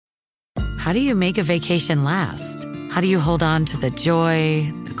how do you make a vacation last? How do you hold on to the joy,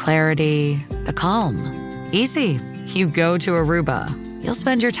 the clarity, the calm? Easy. You go to Aruba. You'll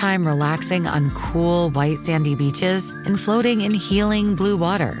spend your time relaxing on cool, white, sandy beaches and floating in healing blue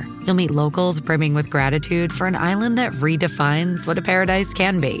water. You'll meet locals brimming with gratitude for an island that redefines what a paradise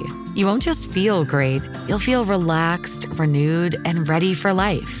can be. You won't just feel great, you'll feel relaxed, renewed, and ready for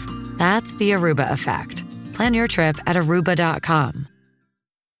life. That's the Aruba effect. Plan your trip at Aruba.com.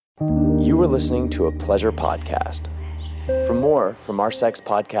 You were listening to a Pleasure podcast. For more from our Sex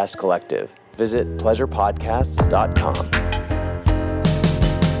Podcast Collective, visit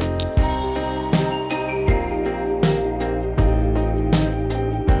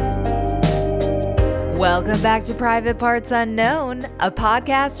Welcome back to Private Parts Unknown, a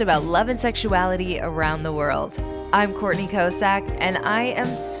podcast about love and sexuality around the world. I'm Courtney Kosak, and I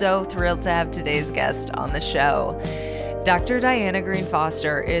am so thrilled to have today's guest on the show. Dr. Diana Greene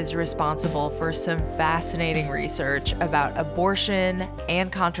Foster is responsible for some fascinating research about abortion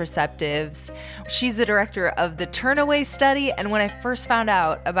and contraceptives. She's the director of the Turnaway study, and when I first found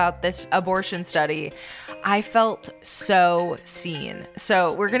out about this abortion study, I felt so seen.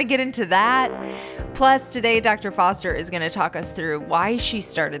 So we're going to get into that. Plus, today, Dr. Foster is going to talk us through why she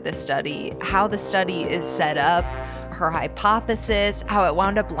started this study, how the study is set up, her hypothesis, how it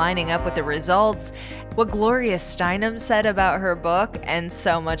wound up lining up with the results, what Gloria Steinem said about her book, and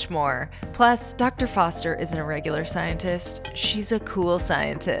so much more. Plus, Dr. Foster isn't a regular scientist. She's a cool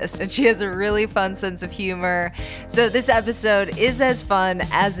scientist, and she has a really fun sense of humor. So this episode is as fun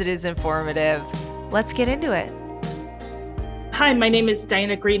as it is informative. Let's get into it. Hi, my name is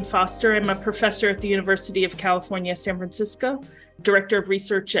Diana Greene Foster. I'm a professor at the University of California, San Francisco, director of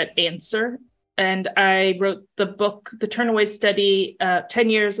research at ANSWER. And I wrote the book, The Turnaway Study, 10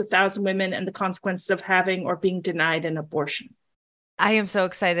 Years, 1,000 Women, and the Consequences of Having or Being Denied an Abortion. I am so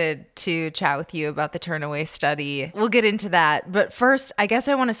excited to chat with you about the Turnaway study. We'll get into that. But first, I guess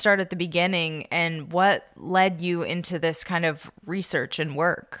I want to start at the beginning and what led you into this kind of research and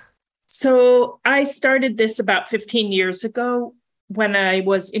work. So I started this about 15 years ago when I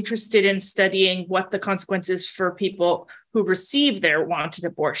was interested in studying what the consequences for people who receive their wanted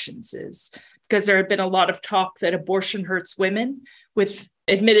abortions is. Because there had been a lot of talk that abortion hurts women, with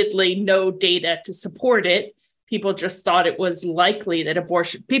admittedly no data to support it. People just thought it was likely that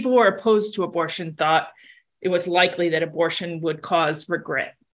people who were opposed to abortion thought it was likely that abortion would cause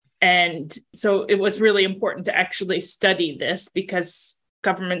regret. And so it was really important to actually study this because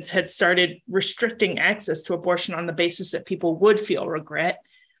governments had started restricting access to abortion on the basis that people would feel regret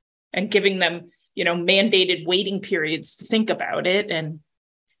and giving them, mandated waiting periods to think about it. And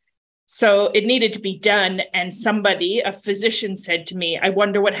so it needed to be done. And a physician said to me, I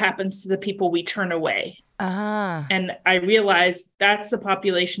wonder what happens to the people we turn away. And I realized that's the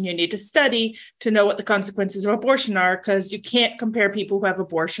population you need to study to know what the consequences of abortion are, because you can't compare people who have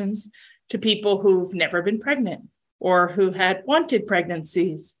abortions to people who've never been pregnant or who had wanted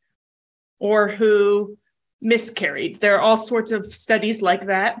pregnancies or who miscarried. There are all sorts of studies like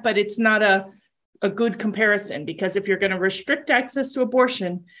that, but it's not a good comparison, because if you're going to restrict access to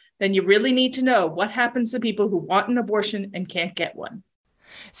abortion, then you really need to know what happens to people who want an abortion and can't get one.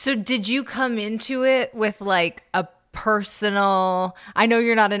 So did you come into it with like a personal, I know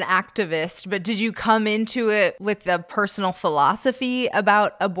you're not an activist, but did you come into it with a personal philosophy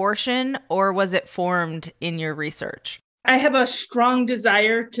about abortion, or was it formed in your research? I have a strong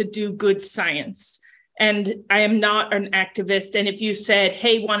desire to do good science, and I am not an activist. And if you said,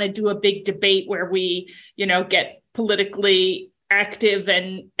 hey, want to do a big debate where we, get politically active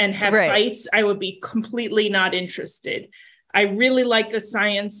and have fights, I would be completely not interested. I really like the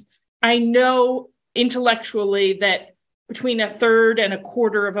science. I know intellectually that between a third and a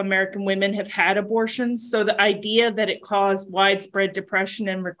quarter of American women have had abortions. So the idea that it caused widespread depression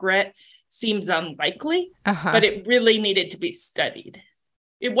and regret seems unlikely, but it really needed to be studied.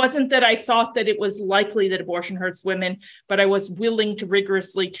 It wasn't that I thought that it was likely that abortion hurts women, but I was willing to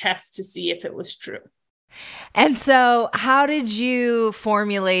rigorously test to see if it was true. And so how did you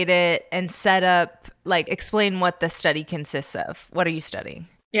formulate it and set up, explain what the study consists of? What are you studying?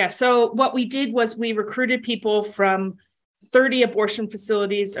 Yeah, so what we did was we recruited people from 30 abortion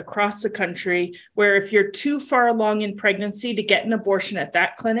facilities across the country, where if you're too far along in pregnancy to get an abortion at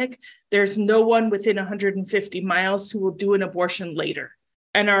that clinic, there's no one within 150 miles who will do an abortion later.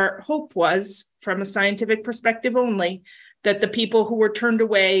 And our hope was, from a scientific perspective only, that the people who were turned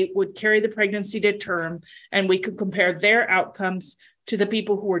away would carry the pregnancy to term, and we could compare their outcomes to the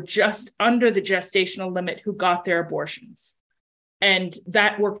people who were just under the gestational limit who got their abortions. And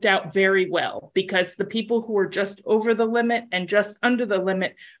that worked out very well because the people who were just over the limit and just under the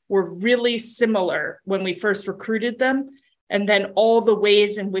limit were really similar when we first recruited them. And then all the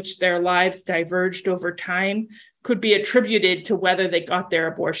ways in which their lives diverged over time could be attributed to whether they got their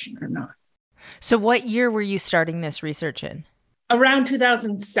abortion or not. So what year were you starting this research in? Around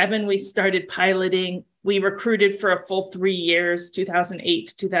 2007, we started piloting. We recruited for a full 3 years,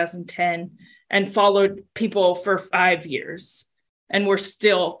 2008, 2010, and followed people for 5 years. And we're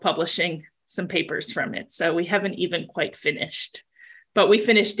still publishing some papers from it. So we haven't even quite finished. But we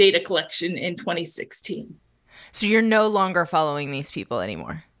finished data collection in 2016. So you're no longer following these people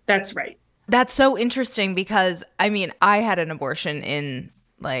anymore? That's right. That's so interesting because, I mean, I had an abortion in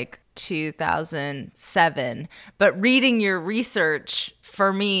like 2007, but reading your research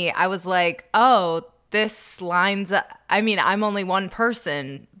for me, I was like, oh, this lines up. I mean, I'm only one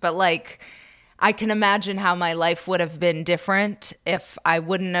person, but like, I can imagine how my life would have been different if I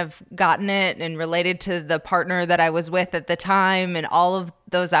wouldn't have gotten it and related to the partner that I was with at the time and all of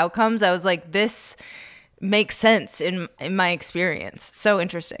those outcomes. I was like, this makes sense in my experience. So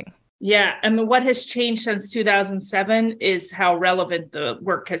interesting. Yeah. And what has changed since 2007 is how relevant the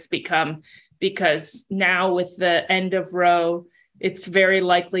work has become, because now with the end of Roe, it's very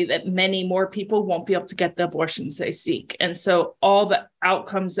likely that many more people won't be able to get the abortions they seek. And so all the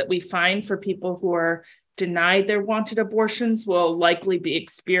outcomes that we find for people who are denied their wanted abortions will likely be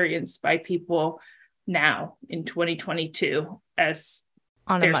experienced by people now in 2022 as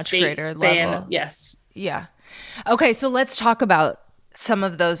on a much greater level. Yes. Yeah. Okay. So let's talk about some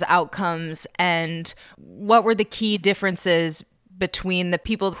of those outcomes and what were the key differences between the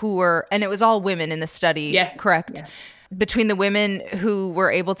people who were, and it was all women in the study, yes, correct? Yes. Between the women who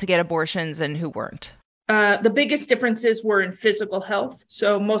were able to get abortions and who weren't? The biggest differences were in physical health.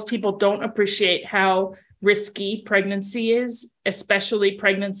 So most people don't appreciate how risky pregnancy is, especially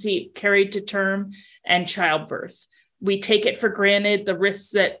pregnancy carried to term and childbirth. We take it for granted, the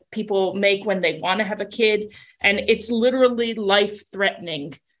risks that people make when they want to have a kid. And it's literally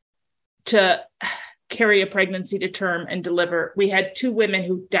life-threatening to carry a pregnancy to term and deliver. We had 2 women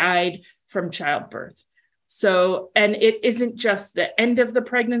who died from childbirth. So, and it isn't just the end of the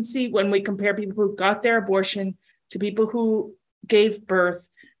pregnancy. When we compare people who got their abortion to people who gave birth,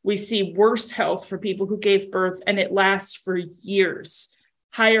 we see worse health for people who gave birth, and it lasts for years.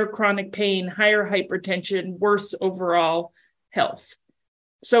 Higher chronic pain, higher hypertension, worse overall health.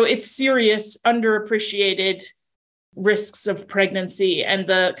 So it's serious, underappreciated risks of pregnancy, and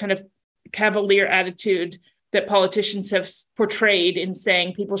the kind of cavalier attitude that politicians have portrayed in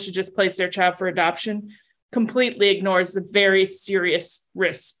saying people should just place their child for adoption completely ignores the very serious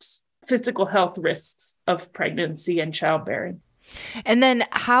risks, physical health risks of pregnancy and childbearing. And then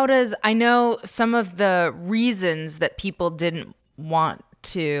I know some of the reasons that people didn't want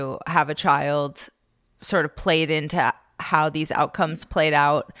to have a child sort of played into how these outcomes played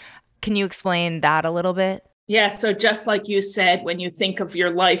out. Can you explain that a little bit? Yeah. So just like you said, when you think of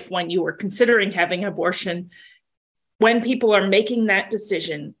your life when you were considering having an abortion, when people are making that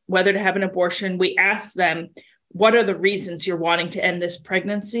decision, whether to have an abortion, we ask them, what are the reasons you're wanting to end this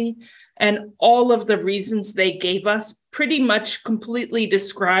pregnancy? And all of the reasons they gave us pretty much completely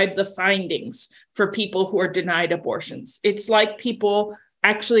describe the findings for people who are denied abortions. It's like people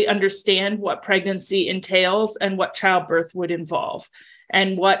actually understand what pregnancy entails and what childbirth would involve,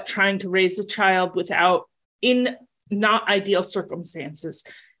 and what trying to raise a child in not ideal circumstances.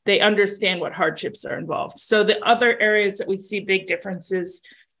 They understand what hardships are involved. So the other areas that we see big differences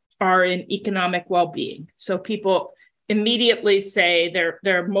are in economic well-being. So people immediately say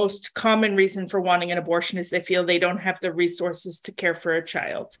their most common reason for wanting an abortion is they feel they don't have the resources to care for a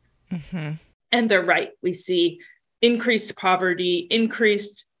child. Mm-hmm. And they're right. We see increased poverty,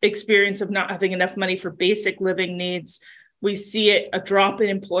 increased experience of not having enough money for basic living needs. We see a drop in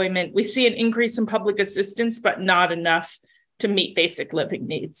employment. We see an increase in public assistance, but not enough to meet basic living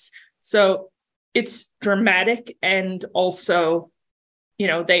needs. So it's dramatic, and also,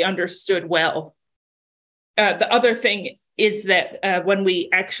 they understood well. The other thing is that when we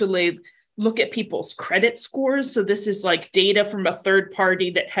actually look at people's credit scores, so this is like data from a third party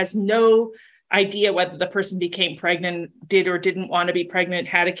that has no idea whether the person became pregnant, did or didn't want to be pregnant,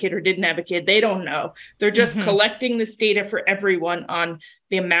 had a kid or didn't have a kid. They don't know. They're just collecting this data for everyone on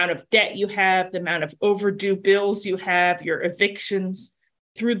the amount of debt you have, the amount of overdue bills you have, your evictions.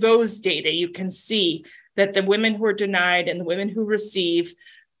 Through those data, you can see that the women who are denied and the women who receive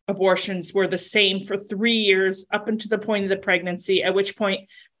abortions were the same for 3 years up until the point of the pregnancy, at which point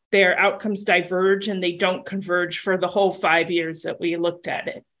their outcomes diverge and they don't converge for the whole 5 years that we looked at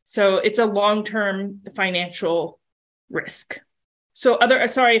it. So it's a long-term financial risk. So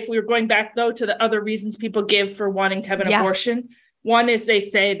sorry, if we were going back though to the other reasons people give for wanting to have an abortion. One is they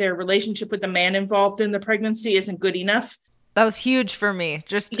say their relationship with the man involved in the pregnancy isn't good enough. That was huge for me.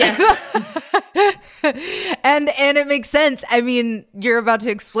 And it makes sense. I mean, you're about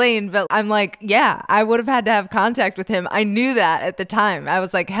to explain, but I'm like, yeah, I would have had to have contact with him. I knew that at the time. I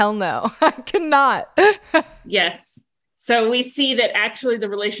was like, hell no, I cannot. Yes. So we see that actually the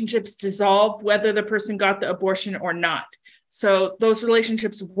relationships dissolve whether the person got the abortion or not. So those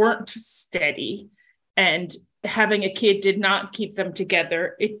relationships weren't steady, and having a kid did not keep them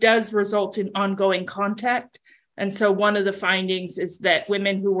together. It does result in ongoing contact. And so one of the findings is that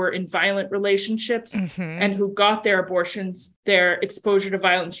women who were in violent relationships and who got their abortions, their exposure to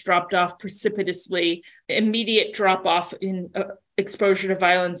violence dropped off precipitously, immediate drop off in exposure to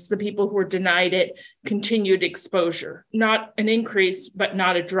violence. The people who were denied it continued exposure, not an increase, but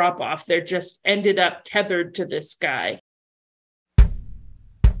not a drop off. They're just ended up tethered to this guy.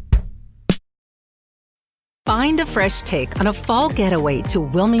 Find a fresh take on a fall getaway to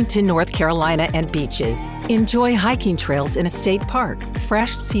Wilmington, North Carolina and beaches. Enjoy hiking trails in a state park,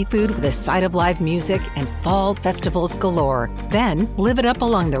 fresh seafood with a side of live music, and fall festivals galore. Then live it up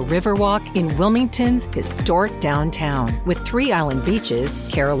along the Riverwalk in Wilmington's historic downtown. With 3 island beaches,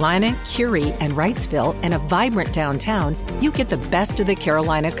 Carolina, Curie, and Wrightsville, and a vibrant downtown, you get the best of the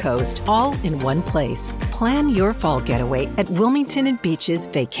Carolina coast all in one place. Plan your fall getaway at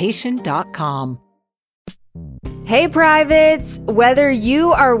WilmingtonandBeachesVacation.com. Hey privates, whether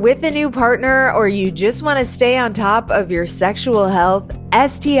you are with a new partner or you just want to stay on top of your sexual health,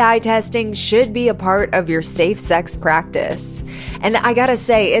 STI testing should be a part of your safe sex practice. And I gotta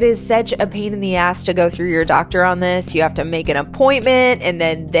say, it is such a pain in the ass to go through your doctor on this. You have to make an appointment and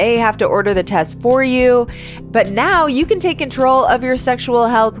then they have to order the test for you. But now you can take control of your sexual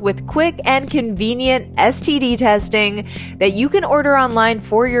health with quick and convenient STD testing that you can order online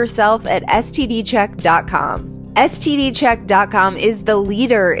for yourself at stdcheck.com. STDcheck.com is the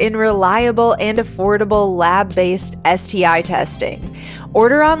leader in reliable and affordable lab-based STI testing.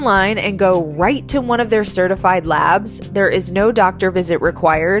 Order online and go right to one of their certified labs. There is no doctor visit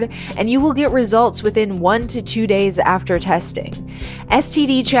required, and you will get results within 1 to 2 days after testing.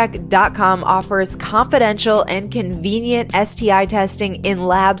 STDcheck.com offers confidential and convenient STI testing in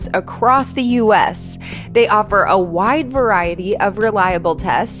labs across the U.S. They offer a wide variety of reliable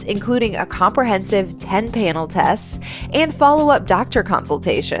tests, including a comprehensive 10-panel test and follow-up doctor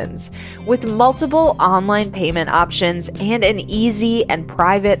consultations. With multiple online payment options and an easy and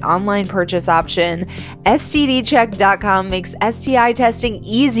private online purchase option, STDcheck.com makes STI testing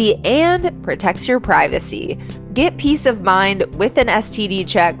easy and protects your privacy. Get peace of mind with an STD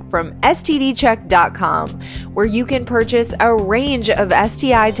check from STDcheck.com, where you can purchase a range of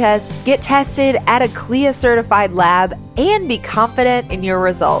STI tests, get tested at a CLIA certified lab, and be confident in your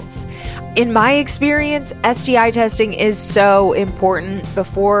results. In my experience, STI testing is so important.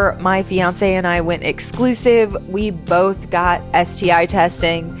 Before my fiance and I went exclusive, we both got STI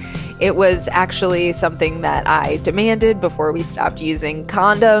testing. It was actually something that I demanded before we stopped using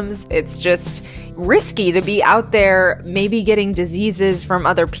condoms. It's just risky to be out there maybe getting diseases from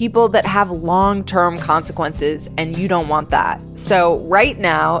other people that have long-term consequences, and you don't want that. So right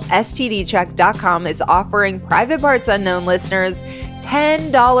now, STDcheck.com is offering Private Parts Unknown listeners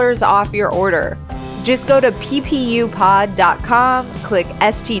 $10 off your order. Just go to ppupod.com, click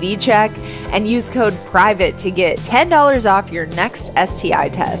STD check, and use code PRIVATE to get $10 off your next STI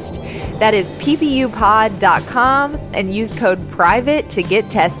test. That is ppupod.com and use code PRIVATE to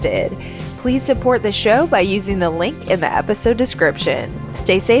get tested. Please support the show by using the link in the episode description.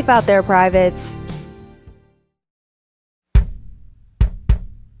 Stay safe out there, privates.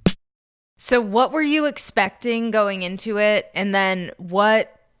 So what were you expecting going into it? And then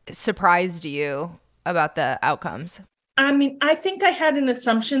what surprised you about the outcomes? I mean, I think I had an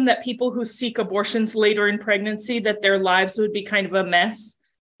assumption that people who seek abortions later in pregnancy, that their lives would be kind of a mess.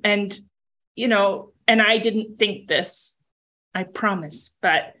 And, and I didn't think this, I promise.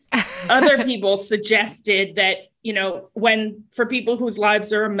 But other people suggested that, when for people whose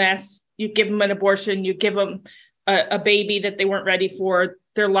lives are a mess, you give them an abortion, you give them a baby that they weren't ready for,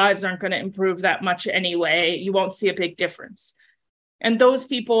 their lives aren't going to improve that much anyway. You won't see a big difference. And those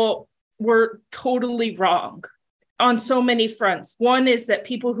people were totally wrong on so many fronts. One is that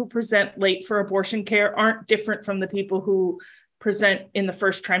people who present late for abortion care aren't different from the people who present in the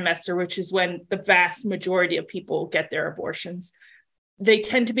first trimester, which is when the vast majority of people get their abortions. They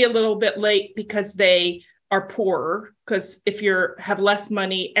tend to be a little bit late because they are poorer, because if you have less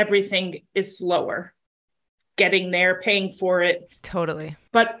money, everything is slower. Getting there, paying for it. Totally.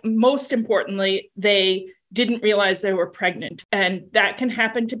 But most importantly, they didn't realize they were pregnant. And that can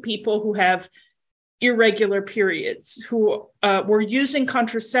happen to people who have irregular periods, who were using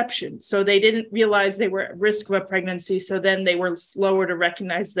contraception. So they didn't realize they were at risk of a pregnancy. So then they were slower to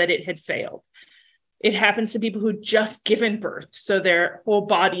recognize that it had failed. It happens to people who just given birth. So their whole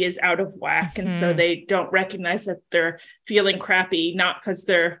body is out of whack. And so they don't recognize that they're feeling crappy, not because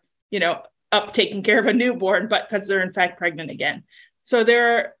they're, up taking care of a newborn, but because they're in fact pregnant again. So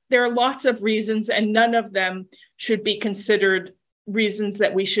there are lots of reasons, and none of them should be considered reasons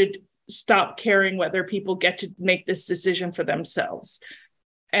that we should stop caring whether people get to make this decision for themselves.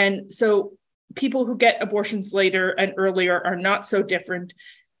 And so people who get abortions later and earlier are not so different.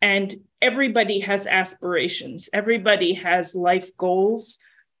 And everybody has aspirations. Everybody has life goals.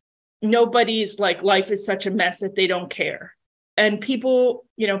 Nobody's like, life is such a mess that they don't care. And people,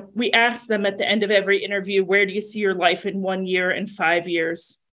 we ask them at the end of every interview, where do you see your life in 1 year and 5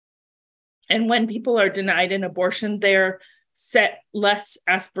 years? And when people are denied an abortion, they're set less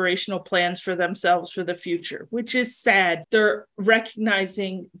aspirational plans for themselves for the future, which is sad. They're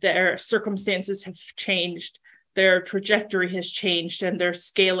recognizing their circumstances have changed, their trajectory has changed, and they're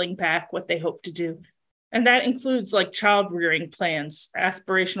scaling back what they hope to do. And that includes like child rearing plans,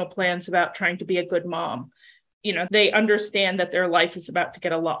 aspirational plans about trying to be a good mom. They understand that their life is about to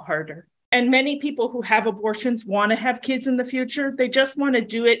get a lot harder. And many people who have abortions want to have kids in the future. They just want to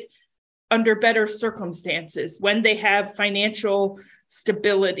do it under better circumstances, when they have financial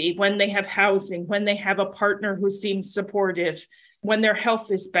stability, when they have housing, when they have a partner who seems supportive, when their health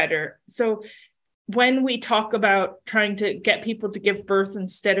is better. So when we talk about trying to get people to give birth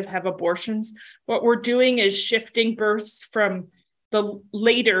instead of have abortions, what we're doing is shifting births from the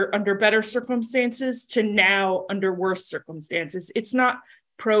later under better circumstances to now under worse circumstances. It's not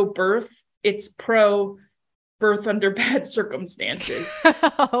pro-birth, it's pro-birth under bad circumstances.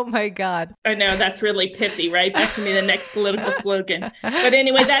 Oh my God. I know, that's really pithy, right? That's going to be the next political slogan. But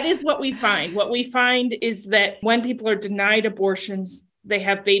anyway, that is what we find. What we find is that when people are denied abortions, they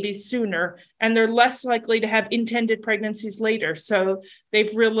have babies sooner, and they're less likely to have intended pregnancies later. So they've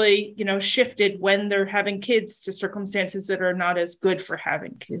really, shifted when they're having kids to circumstances that are not as good for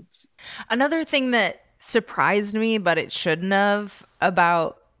having kids. Another thing that surprised me, but it shouldn't have,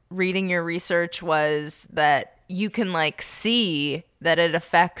 about reading your research was that you can see that it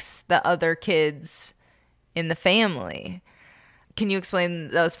affects the other kids in the family. Can you explain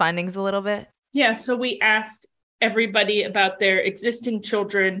those findings a little bit? Yeah, so we asked everybody about their existing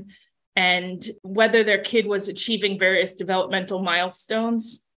children and whether their kid was achieving various developmental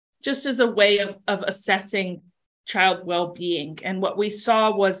milestones, just as a way of assessing child well-being. And what we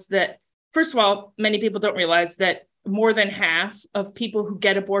saw was that, first of all, many people don't realize that more than half of people who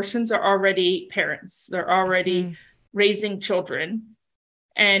get abortions are already parents. They're already raising children.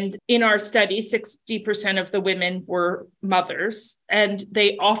 And in our study, 60% of the women were mothers, and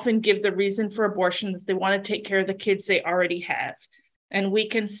they often give the reason for abortion that they want to take care of the kids they already have. And we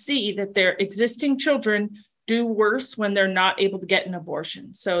can see that their existing children do worse when they're not able to get an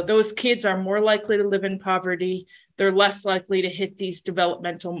abortion. So those kids are more likely to live in poverty. They're less likely to hit these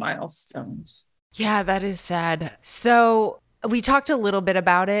developmental milestones. Yeah, that is sad. So we talked a little bit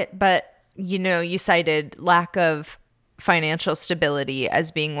about it, but, you cited lack of financial stability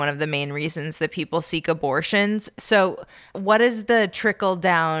as being one of the main reasons that people seek abortions. So what is the trickle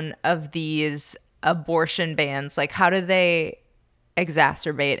down of these abortion bans? How do they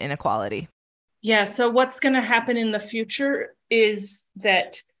exacerbate inequality? Yeah, so what's going to happen in the future is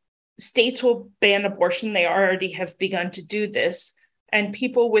that states will ban abortion. They already have begun to do this. And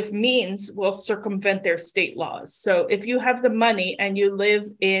people with means will circumvent their state laws. So if you have the money and you live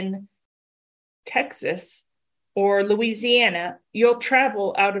in Texas or Louisiana, you'll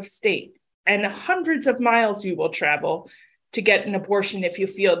travel out of state, and hundreds of miles you will travel to get an abortion if you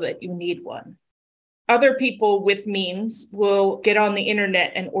feel that you need one. Other people with means will get on the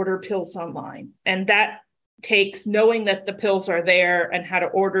internet and order pills online. And that takes knowing that the pills are there and how to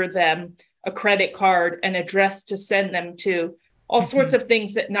order them, a credit card, an address to send them to, all sorts of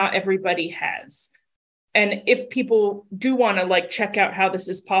things that not everybody has. And if people do want to check out how this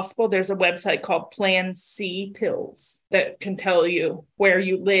is possible, there's a website called Plan C Pills that can tell you where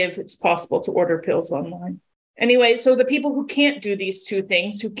you live. It's possible to order pills online. Anyway, so the people who can't do these two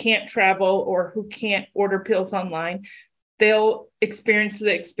things, who can't travel or who can't order pills online, they'll experience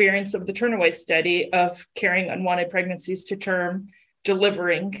the experience of the Turnaway study of carrying unwanted pregnancies to term,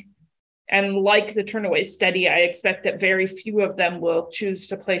 delivering. And like the Turnaway study, I expect that very few of them will choose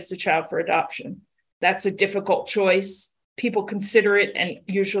to place a child for adoption. That's a difficult choice. People consider it and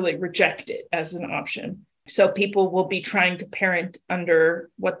usually reject it as an option. So people will be trying to parent under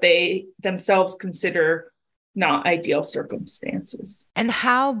what they themselves consider not ideal circumstances. And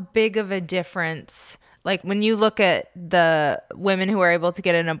how big of a difference, like when you look at the women who were able to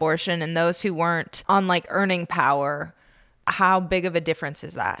get an abortion and those who weren't on like earning power, how big of a difference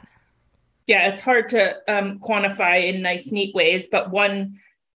is that? Yeah, it's hard to quantify in nice, neat ways, but one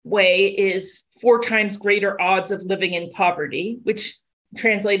way is 4 times greater odds of living in poverty, which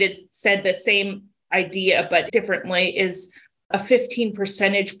translated said the same idea, but differently, is a 15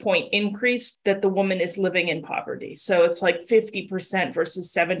 percentage point increase that the woman is living in poverty. So it's like 50%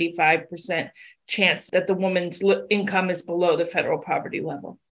 versus 75% chance that the woman's income is below the federal poverty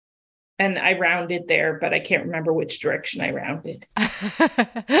level. And I rounded there, but I can't remember which direction I rounded. But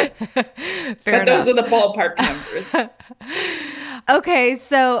those are the ballpark numbers. Okay,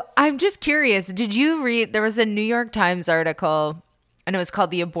 so I'm just curious. Did you read, there was a New York Times article, and it was called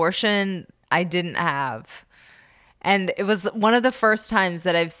The Abortion I Didn't Have. And it was one of the first times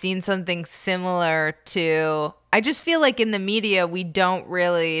that I've seen something similar to, I just feel like in the media, we don't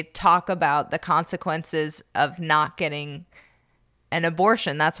really talk about the consequences of not getting an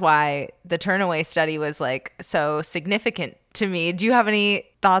abortion. That's why the Turnaway study was like so significant to me. Do you have any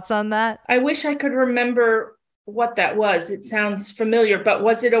thoughts on that? I wish I could remember what that was. It sounds familiar, but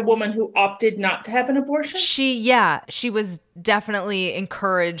was it a woman who opted not to have an abortion? She was definitely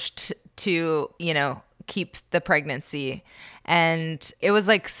encouraged to, keep the pregnancy. And it was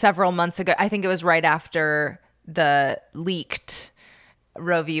like several months ago. I think it was right after the leaked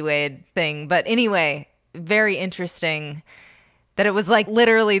Roe v. Wade thing. But anyway, very interesting that it was like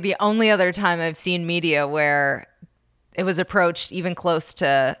literally the only other time I've seen media where it was approached even close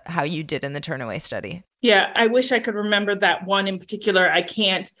to how you did in the Turnaway study. Yeah, I wish I could remember that one in particular. I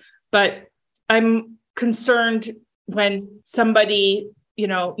can't, but I'm concerned when somebody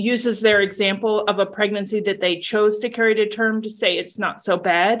uses their example of a pregnancy that they chose to carry to term to say it's not so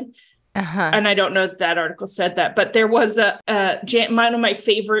bad. And I don't know if that article said that, but there was one of my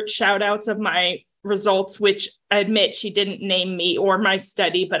favorite shout outs of my results, which I admit she didn't name me or my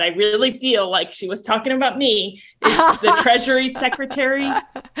study, but I really feel like she was talking about me, is the Treasury Secretary,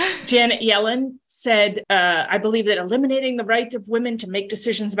 Janet Yellen, said, I believe that eliminating the right of women to make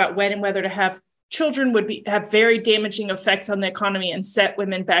decisions about when and whether to have children would have very damaging effects on the economy and set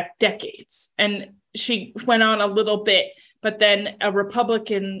women back decades. And she went on a little bit, but then a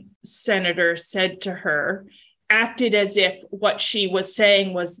Republican senator said to her, acted as if what she was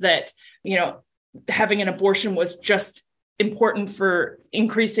saying was that, having an abortion was just important for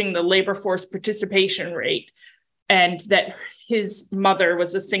increasing the labor force participation rate, and that his mother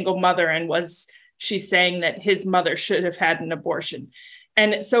was a single mother, and she's saying that his mother should have had an abortion.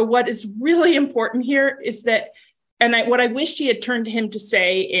 And so what is really important here is that, what I wish she had turned to him to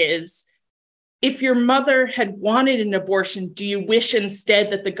say is, if your mother had wanted an abortion, do you wish instead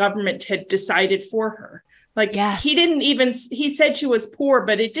that the government had decided for her? Like, yes. He said she was poor,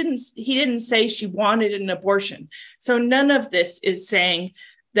 but he didn't say she wanted an abortion. So none of this is saying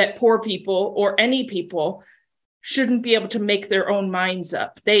that poor people or any people shouldn't be able to make their own minds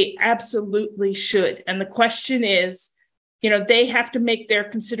up. They absolutely should. And the question is, they have to make their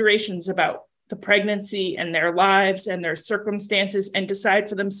considerations about the pregnancy and their lives and their circumstances and decide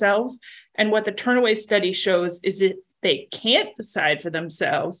for themselves. And what the Turnaway study shows is that they can't decide for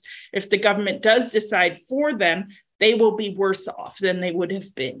themselves. If the government does decide for them, they will be worse off than they would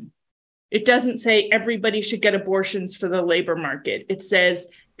have been. It doesn't say everybody should get abortions for the labor market. It says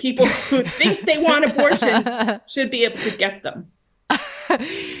people who think they want abortions should be able to get them.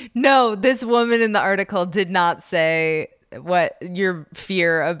 No, this woman in the article did not say what your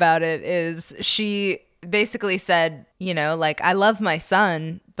fear about it is. She basically said, I love my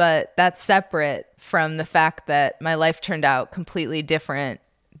son, but that's separate from the fact that my life turned out completely different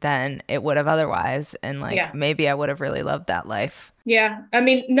than it would have otherwise. And maybe I would have really loved that life. Yeah. I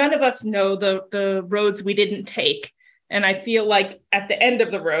mean, none of us know the roads we didn't take. And I feel like at the end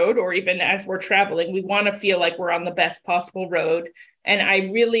of the road, or even as we're traveling, we want to feel like we're on the best possible road. And I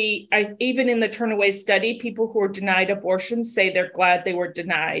even in the Turnaway study, people who are denied abortions say they're glad they were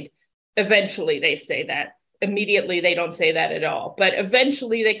denied. Eventually, they say that. Immediately, they don't say that at all. But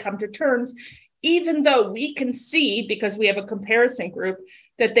eventually, they come to terms, even though we can see, because we have a comparison group,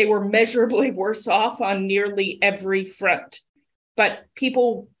 that they were measurably worse off on nearly every front. But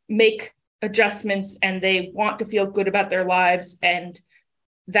people make adjustments and they want to feel good about their lives. And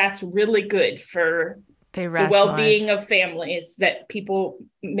that's really good for the well-being of families, that people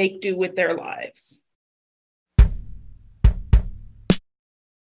make do with their lives.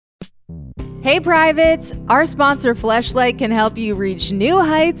 Hey privates, our sponsor Fleshlight can help you reach new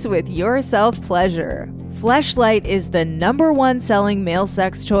heights with your self-pleasure. Fleshlight is the #1 selling male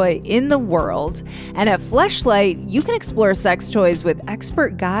sex toy in the world. And at Fleshlight, you can explore sex toys with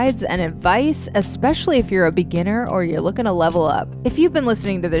expert guides and advice, especially if you're a beginner or you're looking to level up. If you've been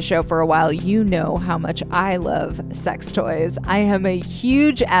listening to this show for a while, you know how much I love sex toys. I am a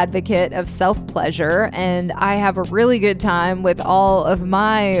huge advocate of self-pleasure, and I have a really good time with all of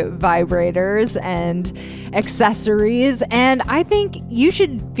my vibrators and accessories, and I think you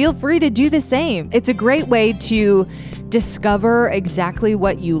should feel free to do the same. It's a great way to discover exactly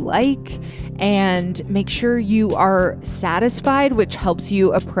what you like and make sure you are satisfied, which helps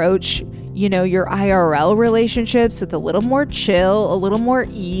you approach, your IRL relationships with a little more chill, a little more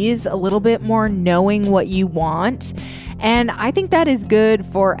ease, a little bit more knowing what you want. And I think that is good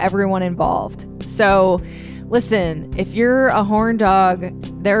for everyone involved. So listen, if you're a horn dog,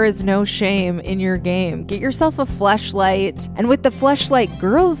 there is no shame in your game. Get yourself a Fleshlight. And with the Fleshlight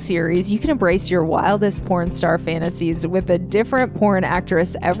Girls series, you can embrace your wildest porn star fantasies with a different porn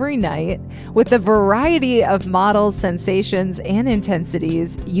actress every night. With a variety of models, sensations, and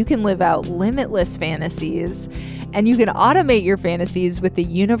intensities, you can live out limitless fantasies. And you can automate your fantasies with the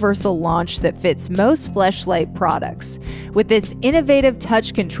universal launch that fits most Fleshlight products. With its innovative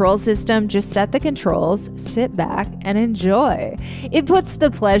touch control system, just set the controls, sit back, and enjoy. It puts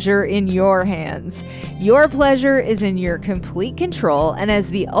the pleasure in your hands. Your pleasure is in your complete control, and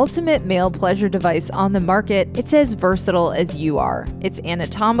as the ultimate male pleasure device on the market, it's as versatile as you are. It's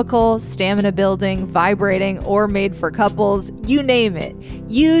anatomical, stamina building, vibrating, or made for couples, you name it.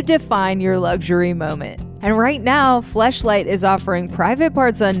 You define your luxury moment. And right now, Fleshlight is offering Private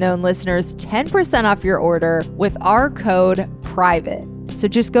Parts Unknown listeners 10% off your order with our code PRIVATE. So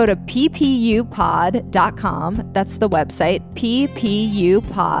just go to ppupod.com, that's the website, ppupod.com,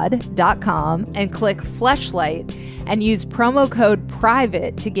 and click Fleshlight and use promo code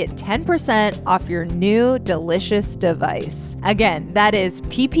PRIVATE to get 10% off your new delicious device. Again, that is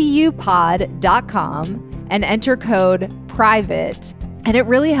ppupod.com and enter code PRIVATE. And it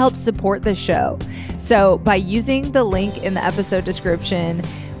really helps support the show. So by using the link in the episode description,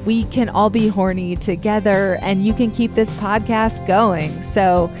 we can all be horny together and you can keep this podcast going.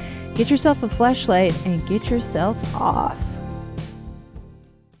 So get yourself a Fleshlight and get yourself off.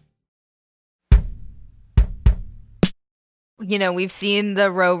 We've seen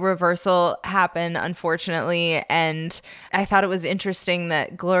the Roe reversal happen, unfortunately. And I thought it was interesting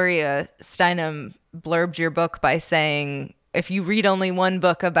that Gloria Steinem blurbed your book by saying, if you read only one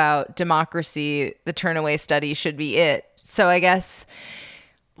book about democracy, the Turnaway study should be it. So I guess,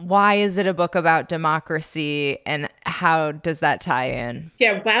 why is it a book about democracy and how does that tie in?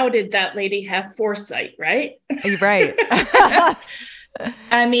 Yeah, wow, did that lady have foresight, right? Right.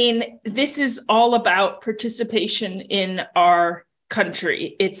 I mean, this is all about participation in our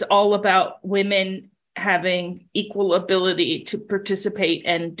country. It's all about women having equal ability to participate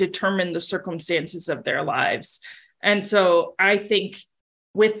and determine the circumstances of their lives. And so I think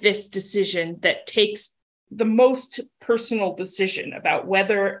with this decision that takes the most personal decision about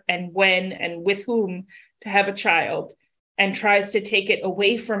whether and when and with whom to have a child and tries to take it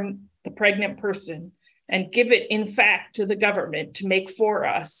away from the pregnant person and give it, in fact, to the government to make for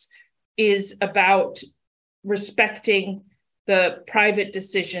us is about respecting the private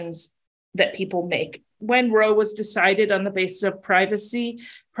decisions that people make. When Roe was decided on the basis of privacy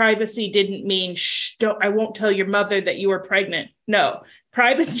didn't mean, I won't tell your mother that you were pregnant. No,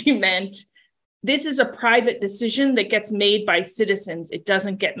 privacy meant this is a private decision that gets made by citizens. It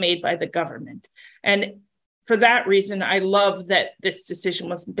doesn't get made by the government. And for that reason, I love that this decision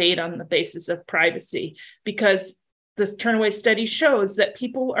was made on the basis of privacy, because the Turnaway study shows that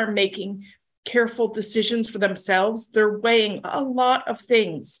people are making careful decisions for themselves. They're weighing a lot of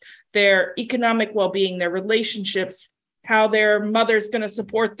things, their economic well-being, their relationships, how their mother's going to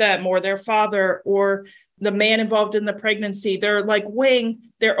support them or their father or the man involved in the pregnancy. They're like weighing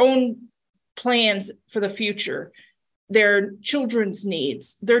their own plans for the future, their children's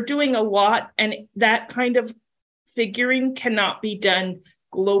needs. They're doing a lot, and that kind of figuring cannot be done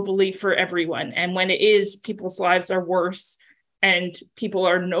globally for everyone. And when it is, people's lives are worse and people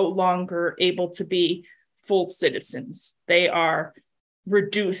are no longer able to be full citizens. They are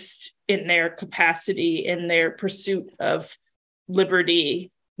reduced in their capacity, in their pursuit of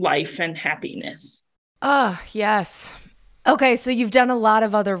liberty, life, and happiness. Oh, yes. Okay, so you've done a lot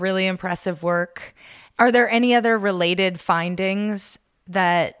of other really impressive work. Are there any other related findings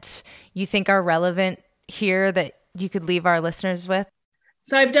that you think are relevant here that you could leave our listeners with?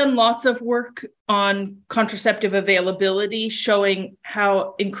 So I've done lots of work on contraceptive availability, showing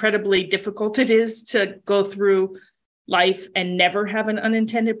how incredibly difficult it is to go through life and never have an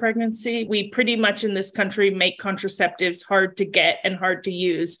unintended pregnancy. We pretty much in this country make contraceptives hard to get and hard to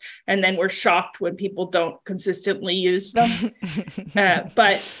use. And then we're shocked when people don't consistently use them.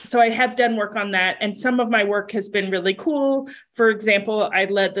 But so I have done work on that. And some of my work has been really cool. For example, I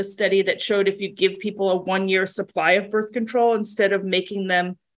led the study that showed if you give people a 1-year supply of birth control, instead of making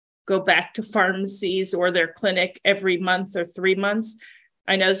them go back to pharmacies or their clinic every month or 3 months,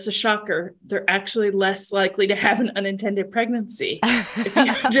 I know it's a shocker, they're actually less likely to have an unintended pregnancy if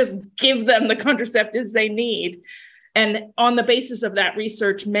you just give them the contraceptives they need. And on the basis of that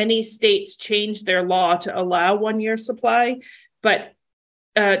research, many states changed their law to allow 1-year supply, but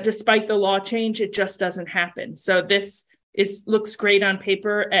despite the law change, it just doesn't happen. So this looks great on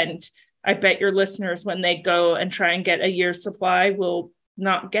paper, and I bet your listeners, when they go and try and get a year's supply, will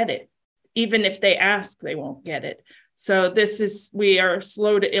not get it. Even if they ask, they won't get it. So we are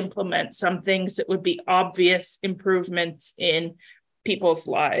slow to implement some things that would be obvious improvements in people's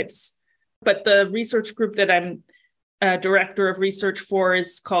lives. But the research group that I'm director of research for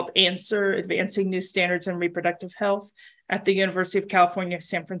is called ANSWER, Advancing New Standards in Reproductive Health, at the University of California,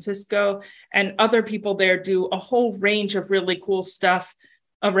 San Francisco. And other people there do a whole range of really cool stuff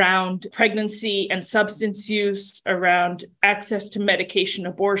around pregnancy and substance use, around access to medication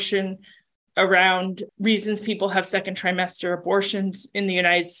abortion, around reasons people have second trimester abortions in the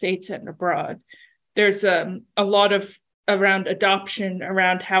United States and abroad. There's a lot of around adoption,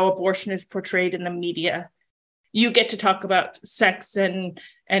 around how abortion is portrayed in the media. You get to talk about sex and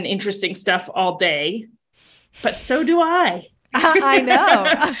interesting stuff all day, but so do I. I know.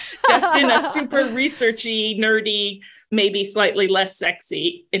 Just in a super researchy, nerdy, maybe slightly less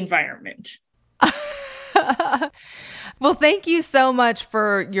sexy environment. Well, thank you so much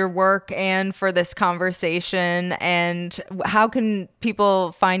for your work and for this conversation. And how can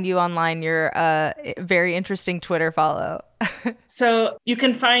people find you online? You're a very interesting Twitter follow. So you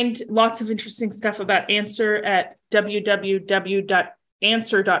can find lots of interesting stuff about ANSWER at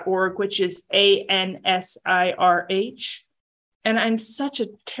www.answer.org, which is ANSIRH. And I'm such a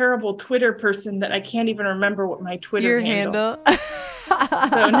terrible Twitter person that I can't even remember what my Twitter handle.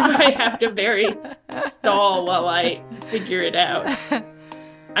 So now I have to stall while I figure it out.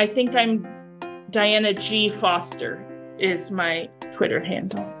 I think I'm Diana G. Foster is my Twitter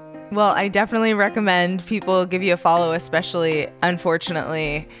handle. Well, I definitely recommend people give you a follow, especially,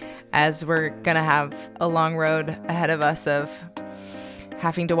 unfortunately, as we're going to have a long road ahead of us of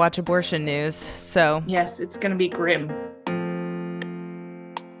having to watch abortion news. So yes, it's going to be grim.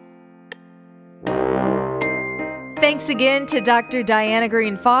 Thanks again to Dr. Diana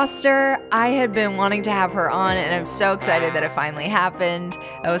Greene Foster. I had been wanting to have her on, and I'm so excited that it finally happened.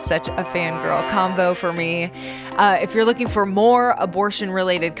 That was such a fangirl combo for me. If you're looking for more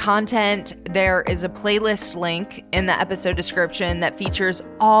abortion-related content, there is a playlist link in the episode description that features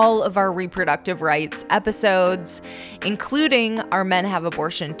all of our reproductive rights episodes, including our Men Have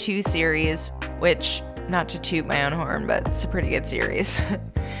Abortion 2 series, which, not to toot my own horn, but it's a pretty good series.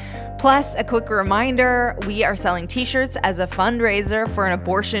 Plus, a quick reminder, we are selling t-shirts as a fundraiser for an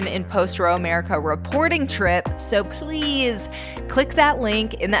Abortion in Post-Roe America reporting trip. So please click that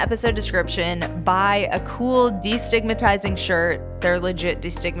link in the episode description, buy a cool destigmatizing shirt. They're legit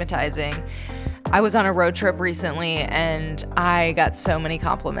destigmatizing. I was on a road trip recently and I got so many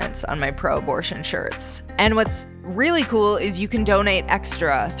compliments on my pro-abortion shirts. And what's really cool is you can donate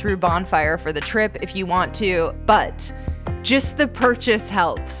extra through Bonfire for the trip if you want to, but just the purchase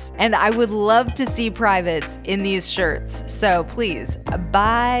helps, and I would love to see privates in these shirts. So please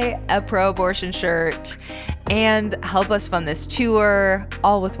buy a pro-abortion shirt and help us fund this tour,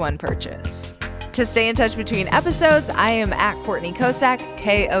 all with one purchase. To stay in touch between episodes, I am at Courtney Kosak,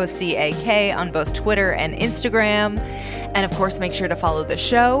 Kocaak, on both Twitter and Instagram. And of course, make sure to follow the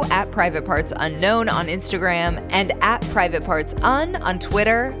show at Private Parts Unknown on Instagram and at Private Parts Un on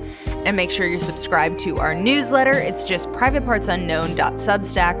Twitter. And make sure you're subscribed to our newsletter. It's just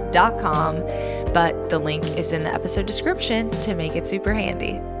privatepartsunknown.substack.com, but the link is in the episode description to make it super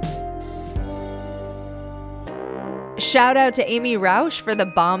handy. Shout out to Amy Rausch for the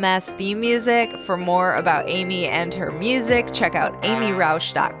bomb-ass theme music. For more about Amy and her music, check out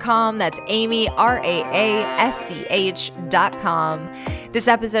amyrausch.com. That's Amy, RAASCH.com. This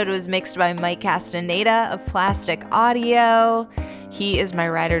episode was mixed by Mike Castaneda of Plastic Audio. He is my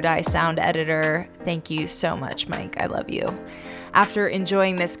ride or die sound editor. Thank you so much, Mike. I love you. After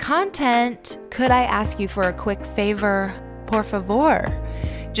enjoying this content, could I ask you for a quick favor? Por favor.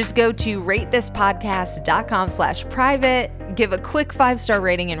 Just go to ratethispodcast.com/private, give a quick 5-star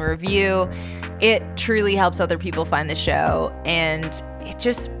rating and review. It truly helps other people find the show, and it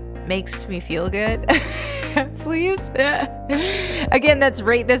just makes me feel good. Please. Again, that's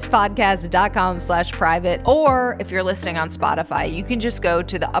ratethispodcast.com/private. Or if you're listening on Spotify, you can just go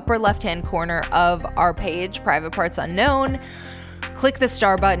to the upper left-hand corner of our page, Private Parts Unknown. Click the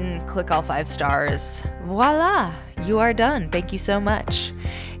star button, click all 5 stars. Voila, you are done. Thank you so much.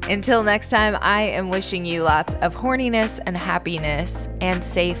 Until next time, I am wishing you lots of horniness and happiness and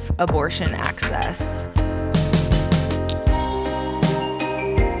safe abortion access.